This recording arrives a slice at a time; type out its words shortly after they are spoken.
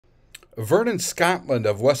Vernon Scotland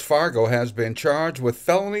of West Fargo has been charged with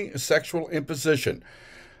felony sexual imposition.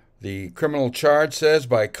 The criminal charge says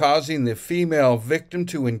by causing the female victim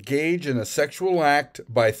to engage in a sexual act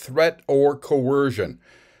by threat or coercion.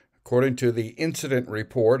 According to the incident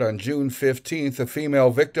report, on June 15th, a female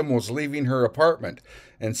victim was leaving her apartment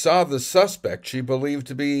and saw the suspect she believed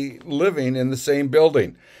to be living in the same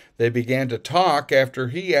building. They began to talk after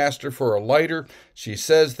he asked her for a lighter. She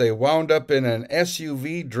says they wound up in an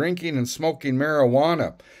SUV drinking and smoking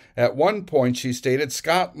marijuana. At one point, she stated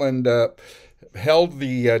Scotland held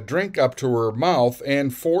the drink up to her mouth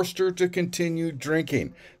and forced her to continue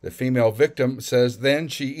drinking. The female victim says then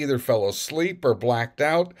she either fell asleep or blacked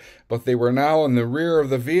out, but they were now in the rear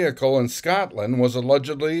of the vehicle and Scotland was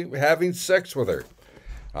allegedly having sex with her.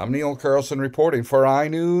 I'm Neil Carlson reporting for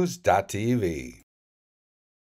iNewZ.TV.